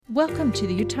Welcome to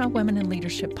the Utah Women in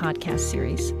Leadership podcast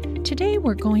series. Today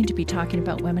we're going to be talking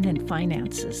about women in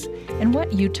finances and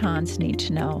what Utahns need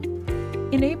to know.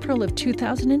 In April of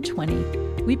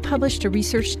 2020, we published a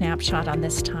research snapshot on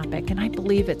this topic, and I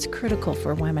believe it's critical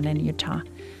for women in Utah.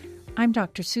 I'm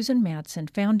Dr. Susan Madsen,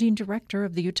 founding director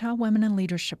of the Utah Women in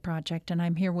Leadership Project, and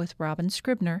I'm here with Robin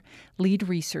Scribner, lead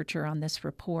researcher on this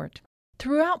report.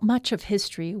 Throughout much of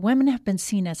history, women have been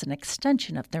seen as an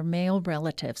extension of their male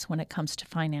relatives when it comes to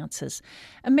finances.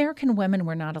 American women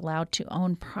were not allowed to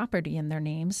own property in their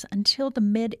names until the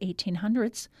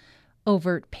mid-1800s.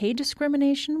 Overt pay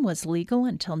discrimination was legal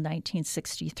until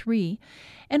 1963,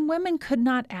 and women could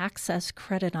not access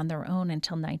credit on their own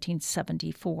until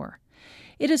 1974.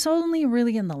 It is only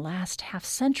really in the last half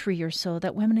century or so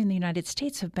that women in the United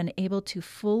States have been able to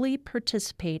fully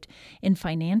participate in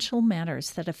financial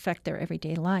matters that affect their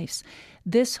everyday lives.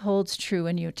 This holds true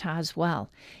in Utah as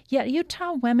well. Yet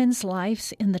Utah women's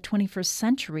lives in the 21st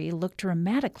century look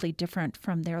dramatically different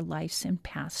from their lives in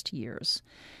past years.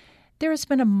 There has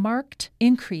been a marked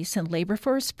increase in labor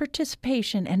force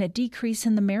participation and a decrease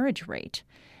in the marriage rate.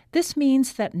 This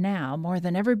means that now, more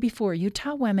than ever before,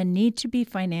 Utah women need to be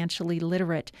financially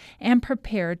literate and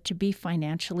prepared to be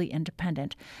financially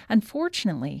independent.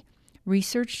 Unfortunately,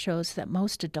 research shows that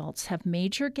most adults have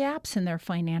major gaps in their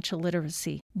financial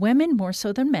literacy. Women more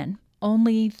so than men.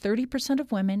 Only 30%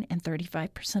 of women and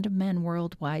 35% of men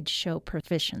worldwide show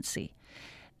proficiency.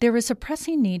 There is a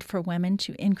pressing need for women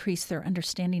to increase their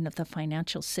understanding of the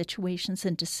financial situations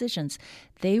and decisions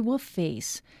they will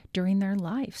face during their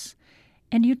lives.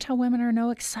 And Utah women are no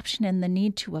exception in the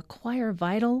need to acquire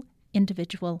vital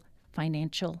individual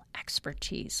financial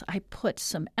expertise. I put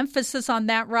some emphasis on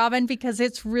that, Robin, because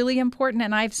it's really important,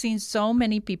 and I've seen so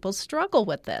many people struggle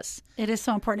with this. It is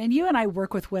so important. And you and I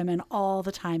work with women all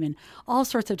the time in all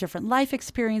sorts of different life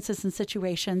experiences and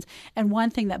situations. And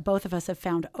one thing that both of us have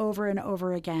found over and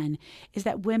over again is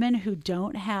that women who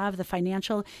don't have the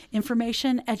financial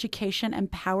information, education,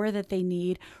 and power that they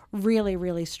need really,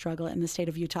 really struggle in the state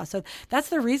of Utah. So that's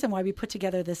the reason why we put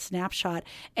together this snapshot.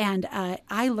 And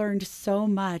I learned so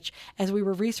much as we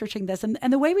were researching this. And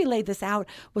the way we laid this out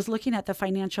was looking at the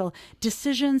financial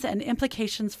decisions and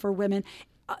implications for women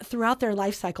throughout their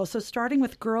life cycle. So starting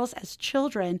with girls as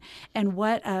children and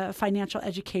what financial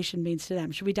education means to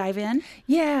them. Should we dive in?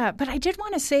 Yeah, but I did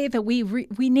want to say that we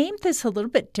named this a little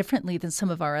bit differently than some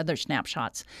of our other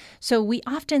snapshots. So we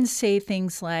often say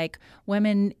things like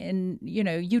women in,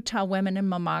 Utah women in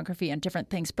mammography and different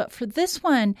things. But for this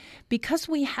one, because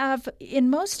we have in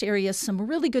most areas some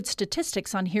really good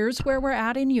statistics on here's where we're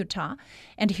at in Utah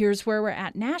and here's where we're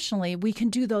at nationally, we can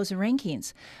do those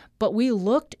rankings. But we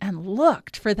looked and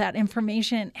looked for that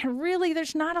information, and really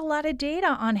there's not a lot of data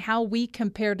on how we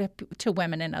compare to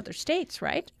women in other states,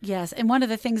 right? Yes, and one of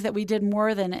the things that we did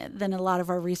more than a lot of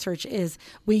our research is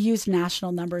we used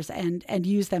national numbers and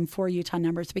use them for Utah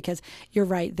numbers, because you're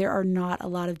right, there are not a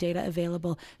lot of data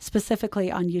available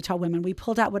specifically on Utah women. We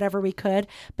pulled out whatever we could,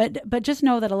 but just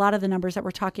know that a lot of the numbers that we're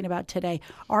talking about today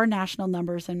are national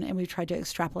numbers, and we tried to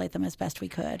extrapolate them as best we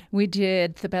could. We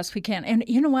did the best we can. And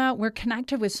you know what? We're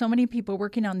connected with so many people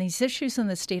working on these issues in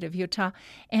the state of Utah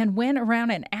and went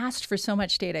around and asked for so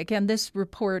much data. Again, this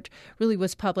report really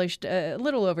was published a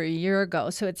little over a year ago,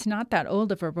 so it's not that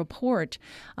old of a report.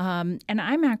 And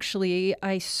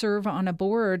I serve on a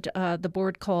board, the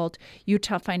board called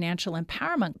Utah Financial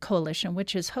Empowerment Coalition,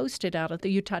 which is hosted out of the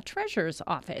Utah Treasurer's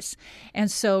Office. And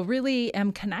so really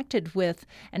am connected with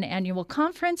an annual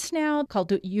conference now called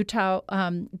the Utah,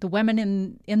 the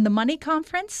Women in the Money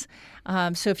Conference.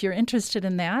 So if you're interested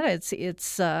in that,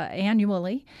 it's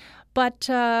annually. But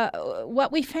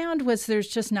what we found was there's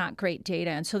just not great data.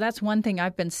 And so that's one thing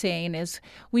I've been saying is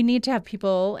we need to have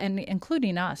people, and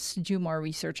including us, do more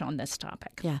research on this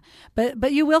topic. Yeah,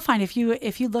 but you will find if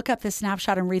you look up this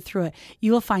snapshot and read through it,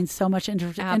 you will find so much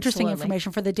interesting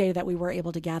information for the data that we were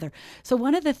able to gather. So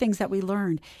one of the things that we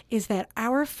learned is that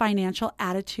our financial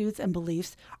attitudes and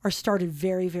beliefs are started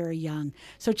very, very young.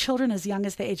 So children as young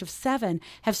as the age of 7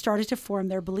 have started to form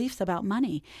their beliefs about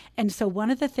money. And so one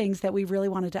of the things that we really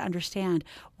wanted to understand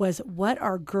was what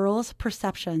are girls'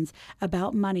 perceptions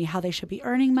about money, how they should be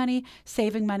earning money,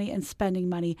 saving money, and spending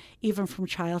money, even from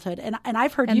childhood. And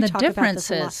I've heard you talk about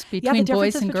this a lot. Between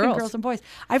boys and girls. Girls and boys.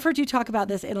 I've heard you talk about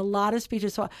this in a lot of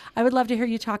speeches. So I would love to hear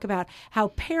you talk about how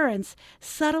parents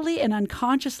subtly and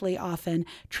unconsciously often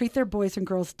treat their boys and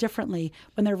girls differently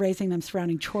when they're raising them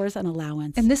surrounding chores and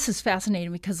allowance. And this is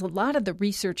fascinating because a lot of the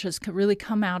research has really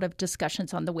come out of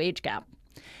discussions on the wage gap.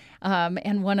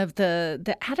 And one of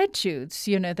the attitudes,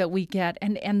 that we get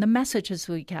and the messages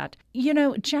we get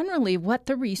generally what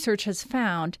the research has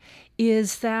found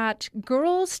is that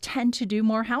girls tend to do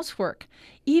more housework.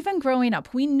 Even growing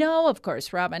up, we know, of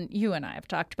course, Robin, you and I have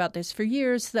talked about this for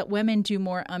years, that women do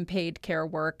more unpaid care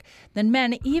work than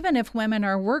men, even if women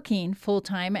are working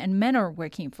full-time and men are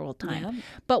working full-time. Yeah.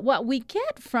 But what we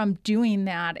get from doing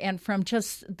that and from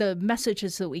just the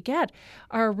messages that we get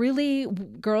are really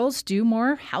girls do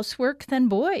more housework than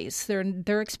boys.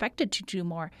 They're expected to do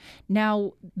more.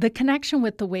 Now, the connection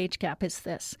with the wage gap is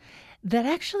this, that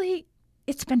actually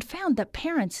it's been found that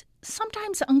parents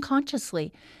sometimes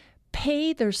unconsciously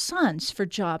pay their sons for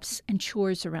jobs and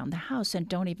chores around the house and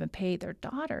don't even pay their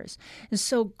daughters. And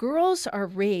so girls are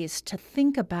raised to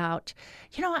think about,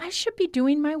 I should be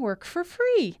doing my work for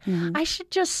free. Mm-hmm. I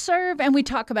should just serve. And we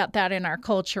talk about that in our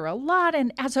culture a lot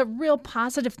and as a real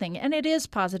positive thing. And it is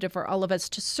positive for all of us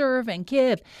to serve and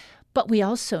give. But we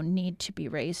also need to be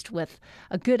raised with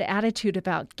a good attitude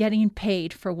about getting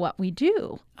paid for what we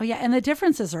do. Oh, yeah. And the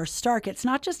differences are stark. It's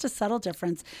not just a subtle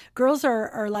difference. Girls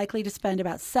are likely to spend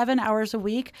about 7 hours a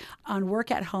week on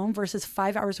work at home versus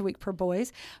 5 hours a week per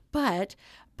boys. But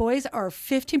boys are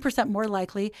 15% more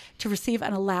likely to receive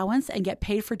an allowance and get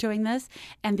paid for doing this.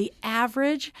 And the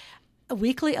average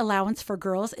weekly allowance for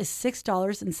girls is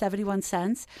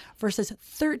 $6.71 versus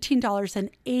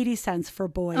 $13.80 for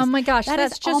boys. Oh my gosh,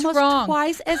 that's just almost wrong.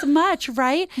 Twice as much,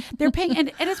 right? They're paying,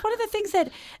 and it's one of the things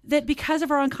that because of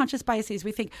our unconscious biases,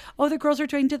 we think, the girls are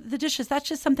doing the dishes. That's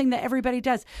just something that everybody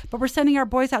does. But we're sending our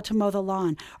boys out to mow the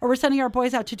lawn, or we're sending our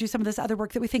boys out to do some of this other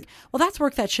work that we think, that's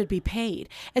work that should be paid.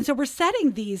 And so we're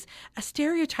setting these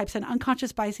stereotypes and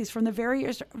unconscious biases from the very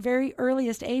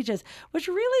earliest ages, which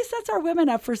really sets our women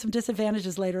up for some disadvantages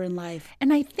later in life.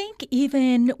 And I think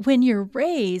even when you're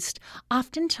raised,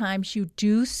 oftentimes you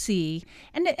do see,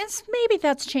 and maybe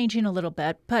that's changing a little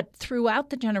bit, but throughout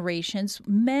the generations,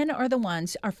 men are the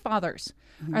ones, our fathers,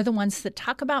 are the ones that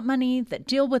talk about money, that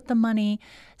deal with the money.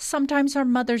 Sometimes our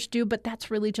mothers do, but that's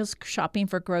really just shopping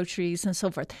for groceries and so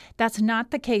forth. That's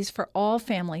not the case for all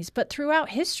families. But throughout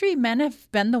history, men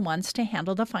have been the ones to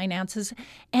handle the finances.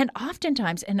 And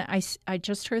oftentimes, and I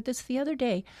just heard this the other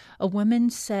day, a woman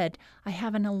said, I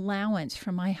have an allowance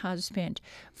from my husband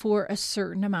for a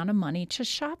certain amount of money to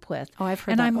shop with. Oh, I've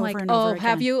heard that over and over again.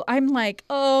 Have you? I'm like,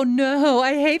 oh, no,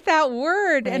 I hate that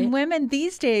word. Right. And women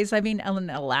these days, an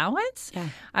allowance? Yeah.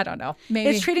 I don't know.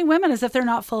 Maybe it's treating women as if they're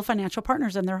not full financial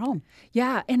partners in their home.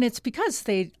 Yeah, and it's because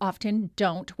they often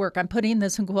don't work. I'm putting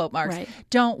this in quote marks. Right.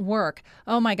 Don't work.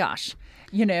 Oh, my gosh.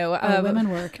 Women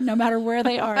work. No matter where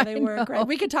they are, they work. Right?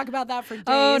 We could talk about that for days.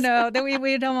 Oh, no,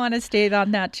 we don't want to stay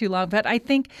on that too long. But I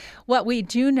think what we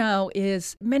do know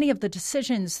is many of the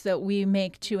decisions that we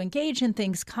make to engage in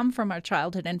things come from our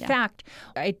childhood. In fact,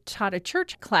 I taught a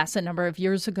church class a number of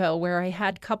years ago where I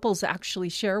had couples actually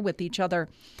share with each other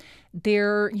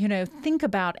their, think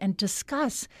about and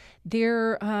discuss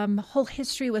their whole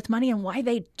history with money and why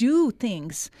they do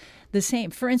things the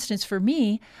same. For instance, for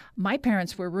me, my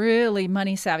parents were really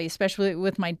money savvy, especially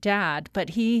with my dad,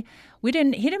 but he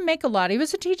didn't make a lot. He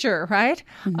was a teacher, right?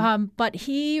 Mm-hmm. But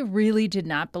he really did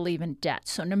not believe in debt.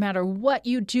 So no matter what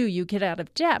you do, you get out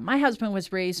of debt. My husband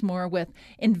was raised more with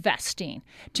investing.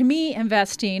 To me,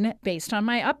 investing, based on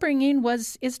my upbringing,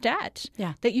 is debt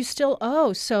that you still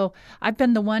owe. So I've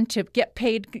been the one to get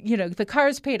paid, the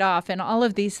car's paid off and all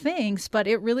of these things, but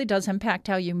it really does impact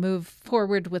how you move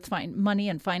forward with money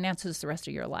and finances the rest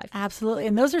of your life. Absolutely.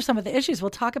 And those are some of the issues we'll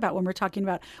talk about when we're talking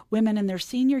about women in their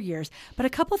senior years. But a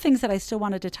couple of things that I still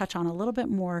wanted to touch on a little bit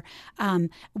more,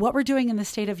 what we're doing in the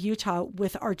state of Utah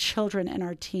with our children and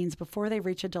our teens before they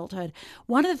reach adulthood.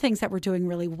 One of the things that we're doing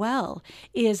really well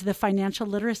is the financial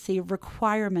literacy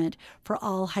requirement for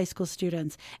all high school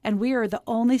students. And we are the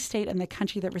only state in the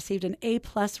country that received an A+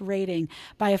 rating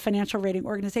by a financial rating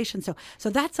organization. So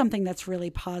that's something that's really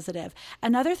positive.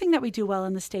 Another thing that we do well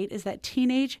in the state is that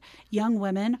teenage young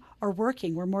women are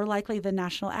working. We're more likely than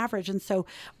national average. And so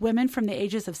women from the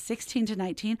ages of 16 to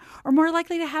 19 are more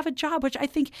likely to have a job, which I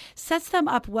think sets them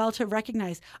up well to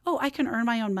recognize, I can earn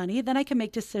my own money. Then I can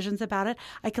make decisions about it.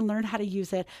 I can learn how to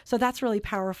use it. So that's really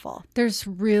powerful. There's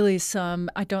really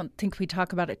I don't think we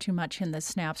talk about it too much in the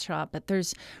snapshot, but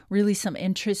there's really some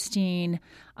interesting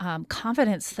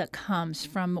confidence that comes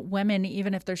from women,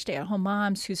 even if they're stay-at-home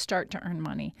moms who start to earn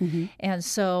money. Mm-hmm. And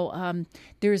so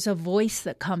there's a voice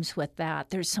that comes with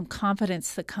that. There's some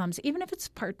confidence that comes, even if it's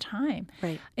part-time.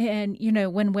 Right. And,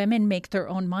 when women make their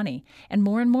own money. And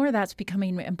more that's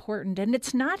becoming important. And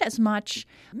it's not as much,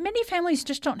 many families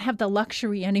just don't have the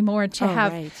luxury anymore to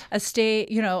have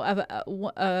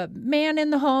a man in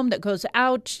the home that goes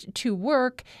out to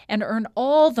work and earn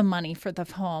all the money for the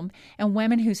home. And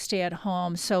women who stay at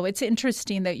home So it's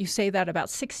interesting that you say that about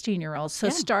 16-year-olds. So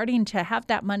starting to have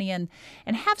that money and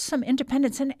have some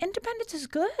independence. And independence is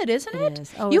good, isn't it? It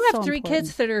is. Oh, you it's have so 3 important.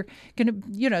 kids that are going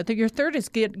to, your third is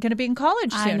going to be in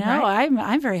college soon, I know. right?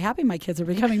 I'm very happy my kids are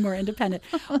becoming more independent.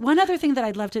 One other thing that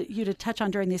I'd love you to touch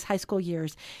on during these high school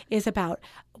years is about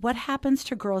what happens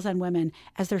to girls and women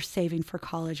as they're saving for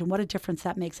college and what a difference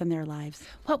that makes in their lives.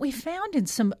 What we found in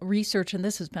some research, and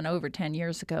this has been over 10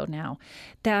 years ago now,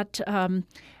 that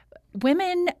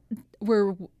women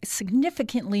were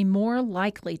significantly more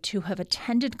likely to have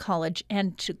attended college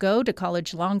and to go to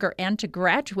college longer and to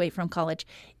graduate from college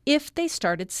if they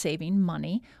started saving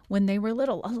money when they were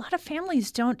little. A lot of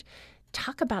families don't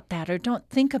talk about that or don't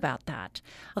think about that.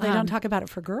 Well, they don't talk about it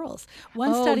for girls.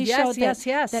 One study showed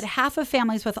that half of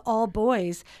families with all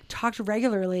boys talked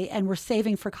regularly and were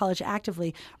saving for college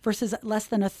actively versus less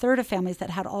than a third of families that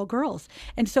had all girls.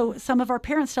 And so some of our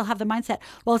parents still have the mindset,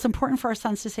 well, it's important for our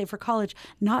sons to save for college,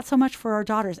 not so much for our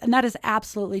daughters. And that is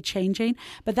absolutely changing.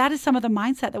 But that is some of the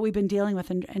mindset that we've been dealing with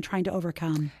and trying to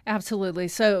overcome. Absolutely.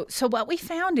 So what we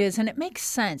found is, and it makes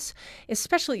sense,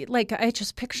 especially like I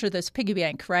just picture this piggy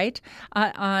bank, right?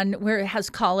 On where it has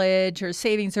college or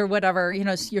savings or whatever,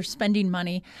 you're spending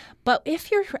money. But if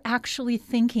you're actually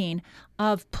thinking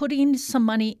of putting some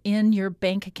money in your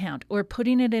bank account or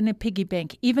putting it in a piggy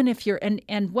bank, even if you're,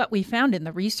 and what we found in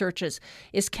the research is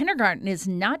kindergarten is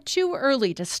not too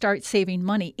early to start saving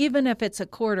money, even if it's a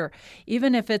quarter,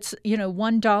 even if it's,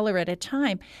 $1 at a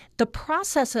time. The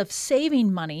process of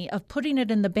saving money, of putting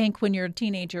it in the bank when you're a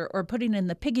teenager or putting it in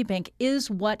the piggy bank is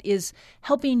what is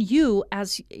helping you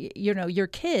as, your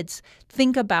kids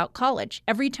think about college.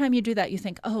 Every time you do that, you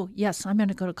think, oh, yes, I'm going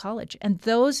to go to college. And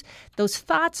those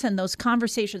thoughts and those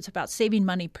conversations about saving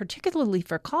money, particularly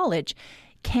for college,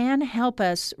 can help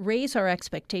us raise our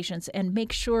expectations and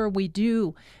make sure we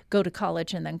do go to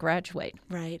college and then graduate.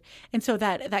 Right. And so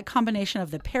that combination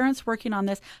of the parents working on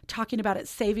this, talking about it,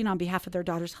 saving on behalf of their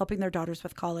daughters, helping their daughters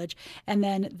with college, and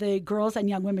then the girls and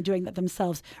young women doing that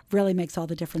themselves really makes all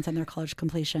the difference in their college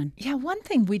completion. Yeah, one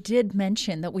thing we did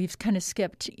mention that we've kind of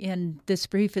skipped in this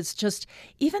brief is just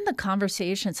even the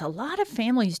conversations. A lot of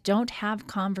families don't have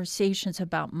conversations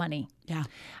about money. Yeah.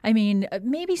 I mean,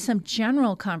 maybe some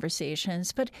general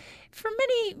conversations, but for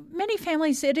many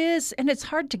families it is, and it's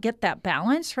hard to get that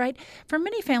balance, right? For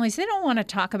many families, they don't want to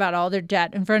talk about all their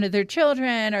debt in front of their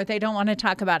children, or they don't want to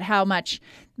talk about how much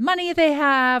money they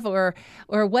have or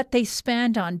what they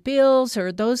spend on bills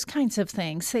or those kinds of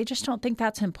things. They just don't think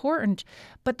that's important.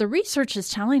 But the research is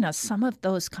telling us some of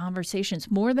those conversations,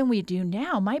 more than we do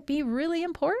now, might be really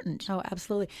important. Oh,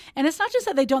 absolutely. And it's not just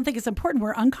that they don't think it's important.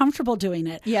 We're uncomfortable doing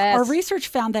it. Yes. Our research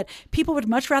found that people would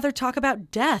much rather talk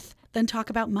about death than talk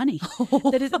about money.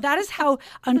 That is how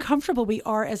uncomfortable we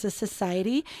are as a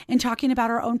society in talking about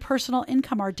our own personal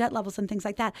income, our debt levels and things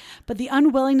like that. But the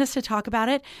unwillingness to talk about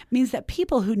it means that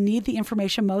people who need the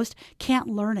information most can't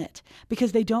learn it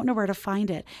because they don't know where to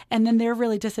find it. And then they're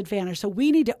really disadvantaged. So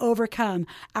we need to overcome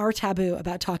our taboo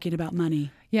about talking about money.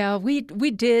 Yeah, we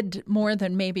did more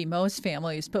than maybe most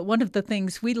families, but one of the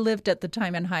things, we lived at the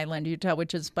time in Highland, Utah,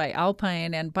 which is by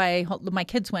Alpine, and my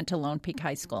kids went to Lone Peak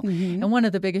High School. Mm-hmm. And one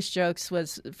of the biggest jokes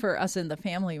was for us in the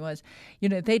family was,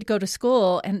 they'd go to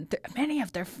school and many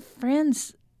of their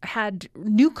friends had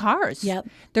new cars. Yep.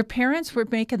 Their parents were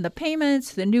making the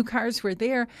payments. The new cars were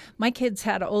there. My kids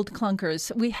had old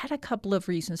clunkers. We had a couple of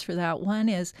reasons for that. One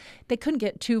is they couldn't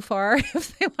get too far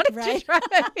if they wanted to drive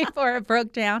it before it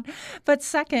broke down. But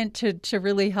second, to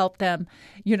really help them,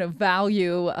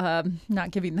 value not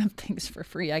giving them things for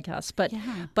free, I guess. But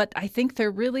I think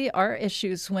there really are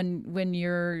issues when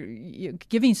you're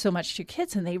giving so much to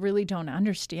kids and they really don't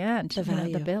understand the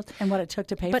value, the bills and what it took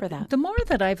to pay for that. The more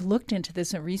that I've looked into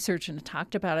this and research and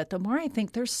talked about it, the more I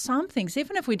think there's some things,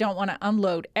 even if we don't want to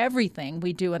unload everything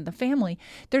we do in the family,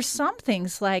 there's some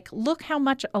things like, look how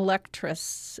much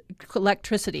electricity,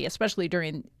 especially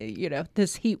during,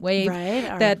 this heat wave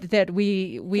that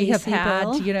we have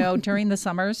had, during the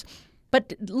summers.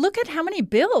 But look at how many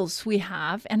bills we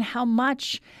have and how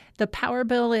much the power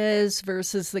bill is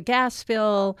versus the gas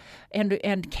bill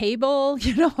and cable,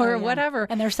 whatever.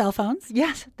 And their cell phones.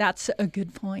 Yes, that's a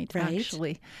good point,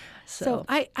 actually. So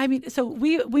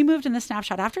we moved in the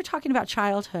snapshot. After talking about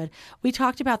childhood, we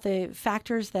talked about the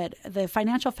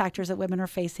financial factors that women are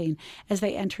facing as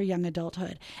they enter young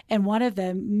adulthood. And one of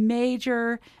the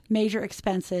major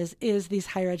expenses is these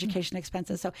higher education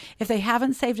expenses. So if they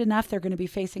haven't saved enough, they're going to be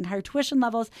facing higher tuition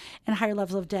levels and higher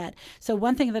levels of debt. So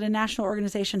one thing that a national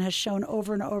organization has shown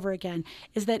over and over again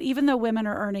is that even though women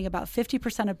are earning about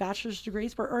 50% of bachelor's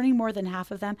degrees, we're earning more than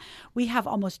half of them. We have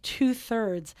almost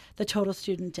 2/3 the total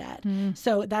student debt. debt.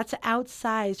 So that's an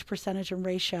outsized percentage and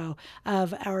ratio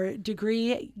of our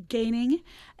degree gaining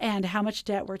and how much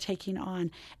debt we're taking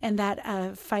on. And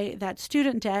that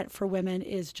student debt for women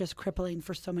is just crippling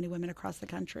for so many women across the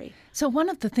country. So one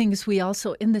of the things we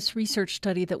also, in this research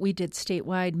study that we did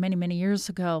statewide many, many years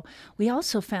ago, we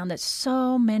also found that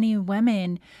so many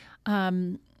women,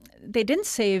 they didn't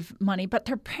save money, but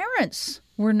their parents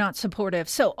were not supportive.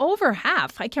 So over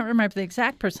half, I can't remember the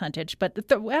exact percentage, but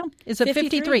is it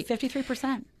 53?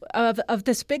 53%. Of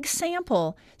this big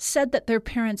sample said that their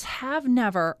parents have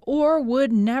never or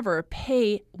would never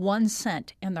pay 1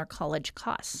 cent in their college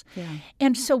costs. Yeah.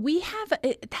 And so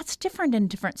that's different in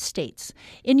different states.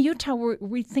 In Utah,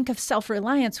 we think of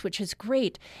self-reliance, which is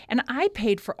great. And I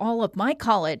paid for all of my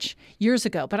college years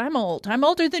ago, but I'm old. I'm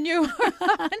older than you.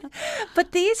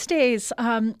 But these days,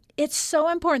 it's so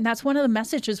important. That's one of the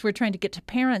messages we're trying to get to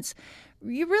parents.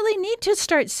 You really need to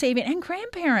start saving, and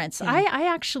grandparents. Yeah. I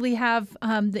actually have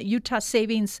the Utah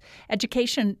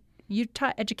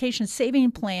Education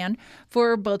Saving Plan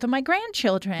for both of my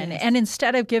grandchildren. Yes. And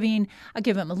instead of I'll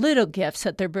give them little gifts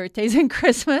at their birthdays and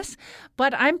Christmas,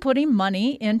 but I'm putting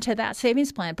money into that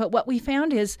savings plan. But what we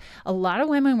found is a lot of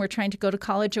women were trying to go to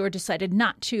college or decided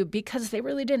not to because they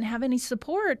really didn't have any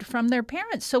support from their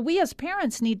parents. So we as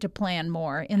parents need to plan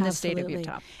more in the state of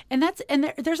Utah. And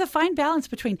there's a fine balance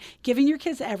between giving your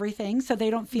kids everything so they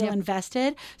don't feel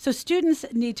invested. So students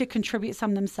need to contribute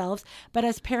some themselves, but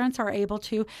as parents are able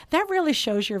to, that really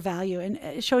shows your value and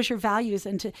it shows your values,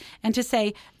 and to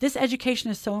say this education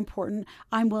is so important,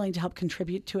 I'm willing to help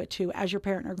contribute to it too as your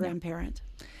parent or grandparent.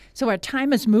 So our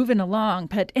time is moving along,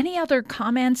 but any other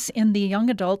comments in the young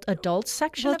adult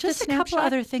section of just the a couple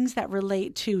other things that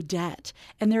relate to debt.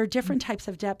 And there are different types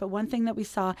of debt, but one thing that we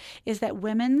saw is that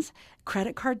women's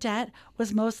credit card debt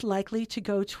was most likely to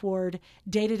go toward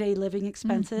day-to-day living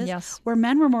expenses, where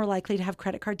men were more likely to have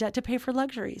credit card debt to pay for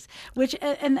luxuries, which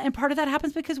and part of that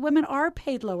happens because women are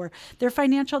paid lower. Their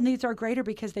financial needs are greater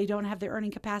because they don't have the earning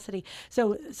capacity.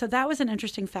 So that was an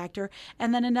interesting factor.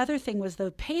 And then another thing was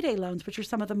the payday loans, which are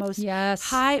some of the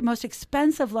most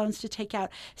expensive loans to take out.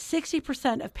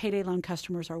 60% of payday loan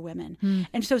customers are women.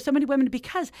 And so many women,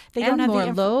 because they don't have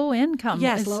more low income.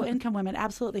 Yes, low income women,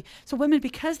 absolutely. So women,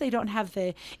 because they don't have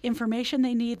the information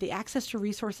they need, the access to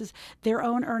resources, their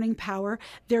own earning power,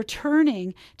 they're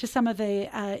turning to some of the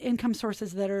income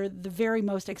sources that are the very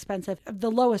most expensive, the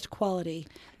lowest quality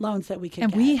loans that we can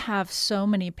get. And we have so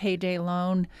many payday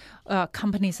loan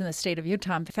companies in the state of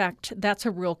Utah. In fact, that's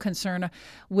a real concern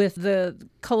with the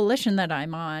coalition that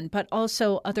I'm on, but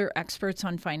also other experts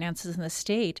on finances in the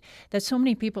state, that so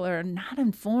many people are not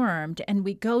informed, and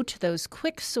we go to those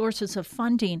quick sources of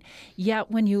funding.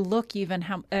 Yet when you look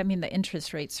the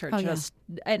interest rates are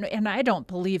and I don't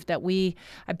believe that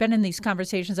I've been in these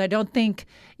conversations. I don't think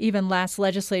even last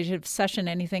legislative session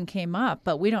anything came up,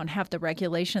 but we don't have the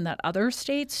regulation that other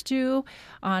states do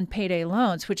on payday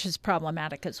loans, which is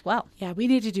problematic as well. Yeah, we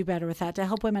need to do better with that to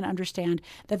help women understand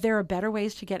that there are better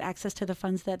ways to get access to the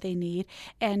funds that they need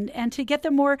and to get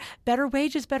them better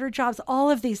wages, better jobs. All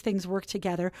of these things work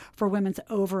together for women's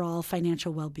overall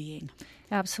financial well-being.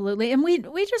 Absolutely. And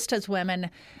we just as women,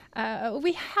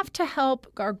 we have to help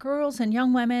our girls and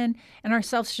young women and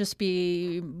ourselves just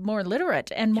be more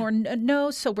literate and more know,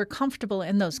 so we're comfortable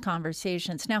in those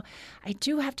conversations. Now, I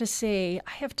do have to say,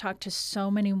 I have talked to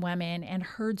so many women and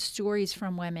heard stories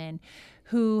from women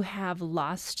who have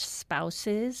lost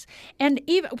spouses. And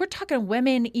we're talking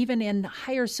women even in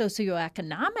higher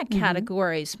socioeconomic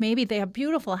categories. Maybe they have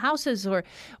beautiful houses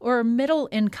or middle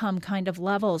income kind of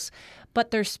levels,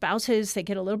 but their spouses, they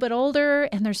get a little bit older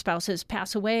and their spouses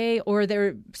pass away or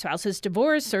their spouses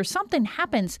divorce or something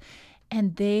happens.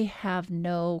 And they have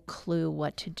no clue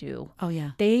what to do. Oh,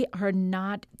 yeah. They have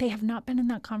not been in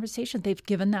that conversation. They've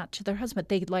given that to their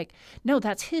husband. No,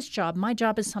 that's his job. My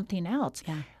job is something else.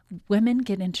 Yeah. Women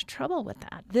get into trouble with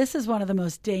that. This is one of the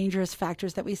most dangerous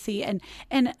factors that we see. And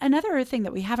another thing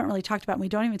that we haven't really talked about, and we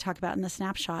don't even talk about in the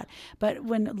snapshot, but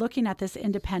when looking at this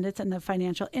independence and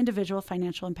the individual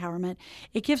financial empowerment,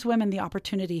 it gives women the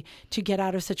opportunity to get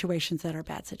out of situations that are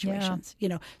bad situations.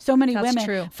 Yeah. So many That's women,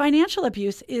 true. Financial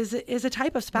abuse is a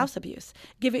type of spouse abuse.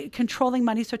 Controlling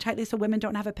money so tightly so women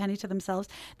don't have a penny to themselves,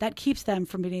 that keeps them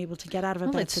from being able to get out of a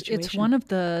bad situation. It's one of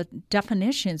the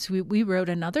definitions. We wrote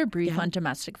another brief on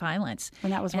domestic violence.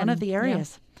 And that was one of the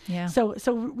areas. Yeah. So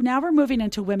now we're moving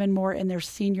into women more in their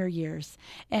senior years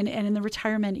and in the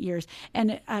retirement years.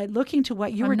 And looking to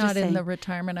what you were just saying. I'm not in the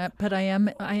retirement, but I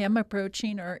am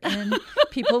approaching or in,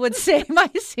 people would say, my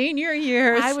senior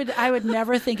years. I would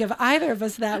never think of either of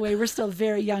us that way. We're still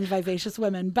very young, vivacious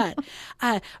women. But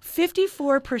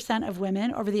 54% of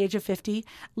women over the age of 50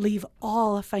 leave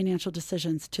all financial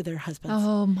decisions to their husbands.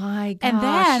 Oh, my gosh. And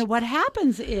then what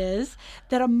happens is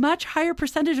that a much higher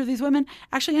percentage of these women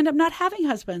actually end up not having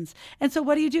husbands. And so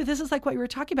what do you do? This is like what you were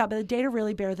talking about, but the data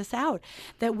really bear this out,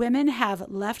 that women have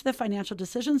left the financial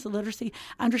decisions, the literacy,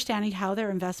 understanding how their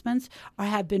investments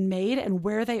have been made and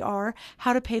where they are,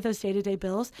 how to pay those day-to-day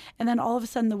bills. And then all of a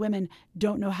sudden the women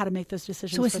don't know how to make those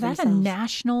decisions for themselves. So is that a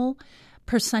national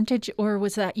percentage, or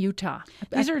was that Utah?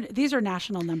 These are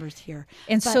national numbers here.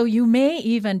 And so you may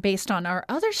even, based on our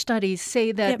other studies,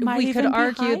 say that we could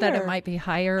argue that it might be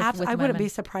higher with women. I wouldn't be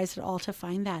surprised at all to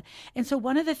find that. And so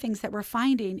one of the things that we're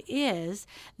finding is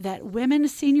that women,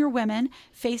 senior women,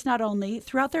 face not only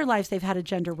throughout their lives, they've had a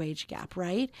gender wage gap,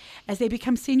 right? As they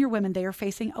become senior women, they are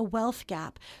facing a wealth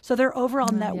gap. So their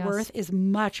overall net worth is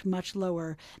much, much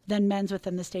lower than men's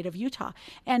within the state of Utah.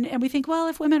 And we think, well,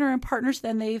 if women are in partners,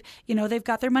 then they've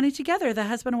got their money together. The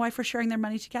husband and wife are sharing their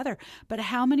money together. But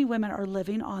how many women are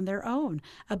living on their own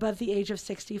above the age of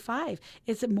 65?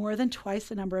 It's more than twice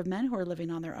the number of men who are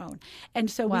living on their own. And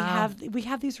so we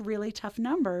have these really tough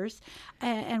numbers,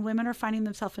 and women are finding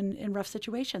themselves in rough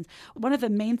situations. One of the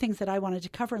main things that I wanted to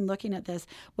cover in looking at this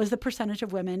was the percentage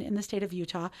of women in the state of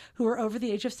Utah who are over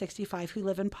the age of 65 who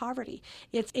live in poverty.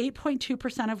 It's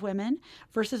 8.2% of women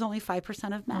versus only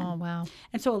 5% of men. Oh, wow.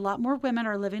 And so a lot more women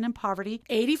are living in poverty.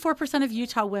 84% of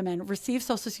Utah women receive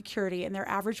Social Security, and their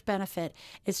average benefit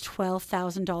is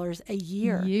 $12,000 a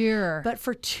year. But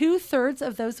for 2/3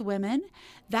 of those women,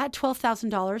 that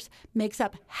 $12,000 makes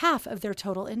up half of their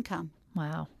total income.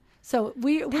 Wow. So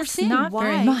we're seeing not why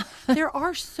very much. There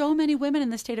are so many women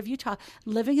in the state of Utah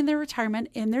living in their retirement,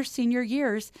 in their senior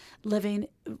years, living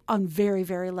on very,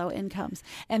 very low incomes.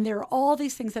 And there are all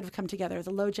these things that have come together,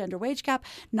 the low gender wage gap,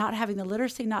 not having the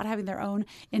literacy, not having their own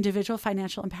individual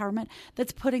financial empowerment,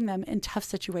 that's putting them in tough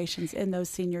situations in those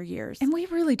senior years. And we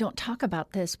really don't talk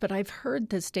about this, but I've heard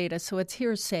this data, so it's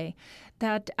hearsay,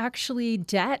 that actually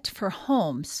debt for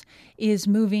homes is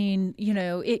moving.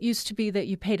 It used to be that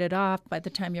you paid it off by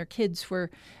the time your kids were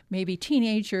maybe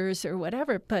teenagers or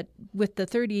whatever, but with the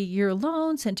 30-year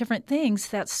loans and different things,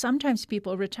 that sometimes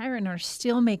people retire and are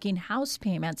still making house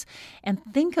payments. And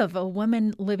think of a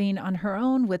woman living on her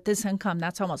own with this income.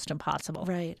 That's almost impossible.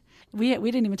 Right. We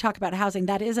didn't even talk about housing.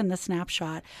 That is in the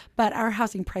snapshot. But our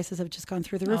housing prices have just gone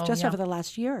through the roof over the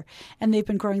last year. And they've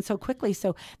been growing so quickly.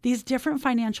 So these different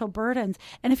financial burdens,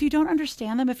 and if you don't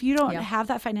understand them, if you don't have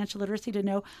that financial literacy to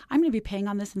know, I'm going to be paying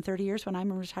on this in 30 years when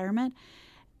I'm in retirement,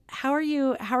 how are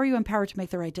you empowered to make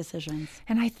the right decisions?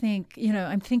 And I think,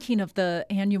 I'm thinking of the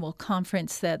annual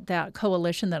conference that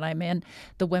coalition that I'm in,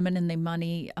 the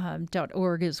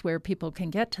womeninthemoney.org is where people can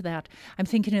get to that. I'm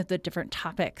thinking of the different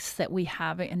topics that we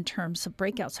have in terms of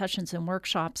breakout sessions and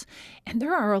workshops. And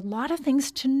there are a lot of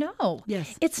things to know.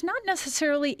 Yes. It's not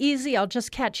necessarily easy. I'll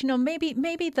just catch, maybe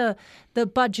the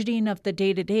budgeting of the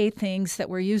day-to-day things that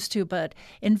we're used to, but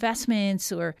investments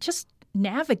or just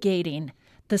navigating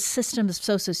the system of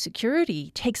Social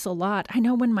Security takes a lot. I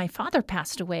know when my father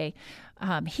passed away,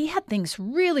 he had things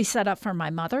really set up for my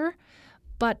mother.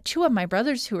 But two of my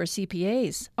brothers who are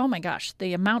CPAs, oh my gosh,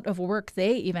 the amount of work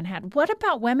they even had. What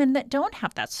about women that don't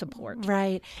have that support?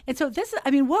 Right. And so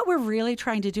what we're really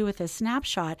trying to do with this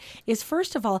snapshot is,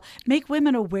 first of all, make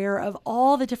women aware of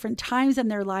all the different times in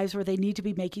their lives where they need to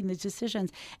be making the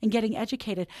decisions and getting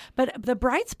educated. But the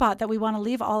bright spot that we want to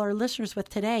leave all our listeners with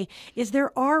today is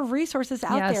there are resources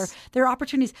out there. There are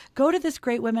opportunities. Go to this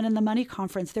Great Women in the Money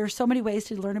conference. There are so many ways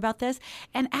to learn about this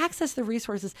and access the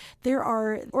resources. There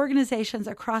are organizations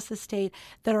across the state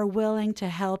that are willing to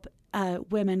help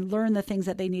women learn the things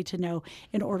that they need to know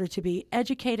in order to be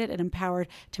educated and empowered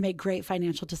to make great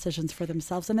financial decisions for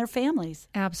themselves and their families.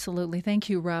 Absolutely. Thank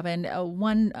you, Robin.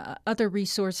 One other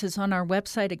resource is on our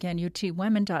website, again,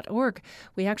 utwomen.org.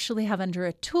 We actually have under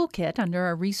a toolkit, under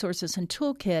our resources and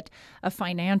toolkit, a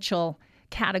financial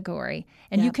category.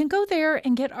 And you can go there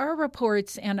and get our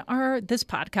reports, and this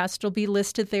podcast will be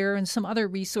listed there and some other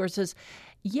resources.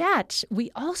 Yet, we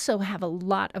also have a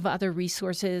lot of other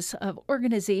resources of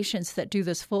organizations that do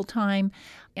this full-time,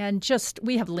 and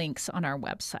we have links on our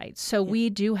website. So we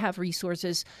do have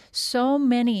resources. So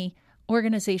many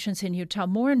organizations in Utah,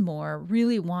 more and more,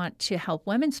 really want to help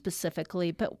women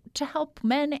specifically, but to help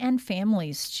men and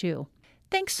families too.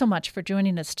 Thanks so much for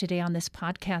joining us today on this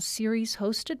podcast series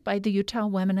hosted by the Utah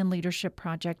Women in Leadership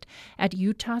Project at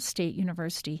Utah State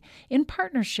University in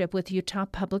partnership with Utah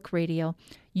Public Radio,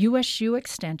 USU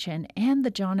Extension, and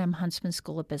the John M. Huntsman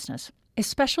School of Business. A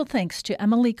special thanks to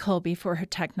Emily Colby for her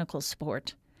technical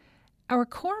support. Our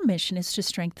core mission is to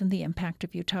strengthen the impact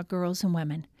of Utah girls and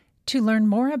women. To learn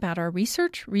more about our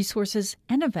research, resources,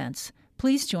 and events,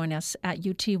 please join us at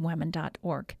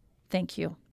utwomen.org. Thank you.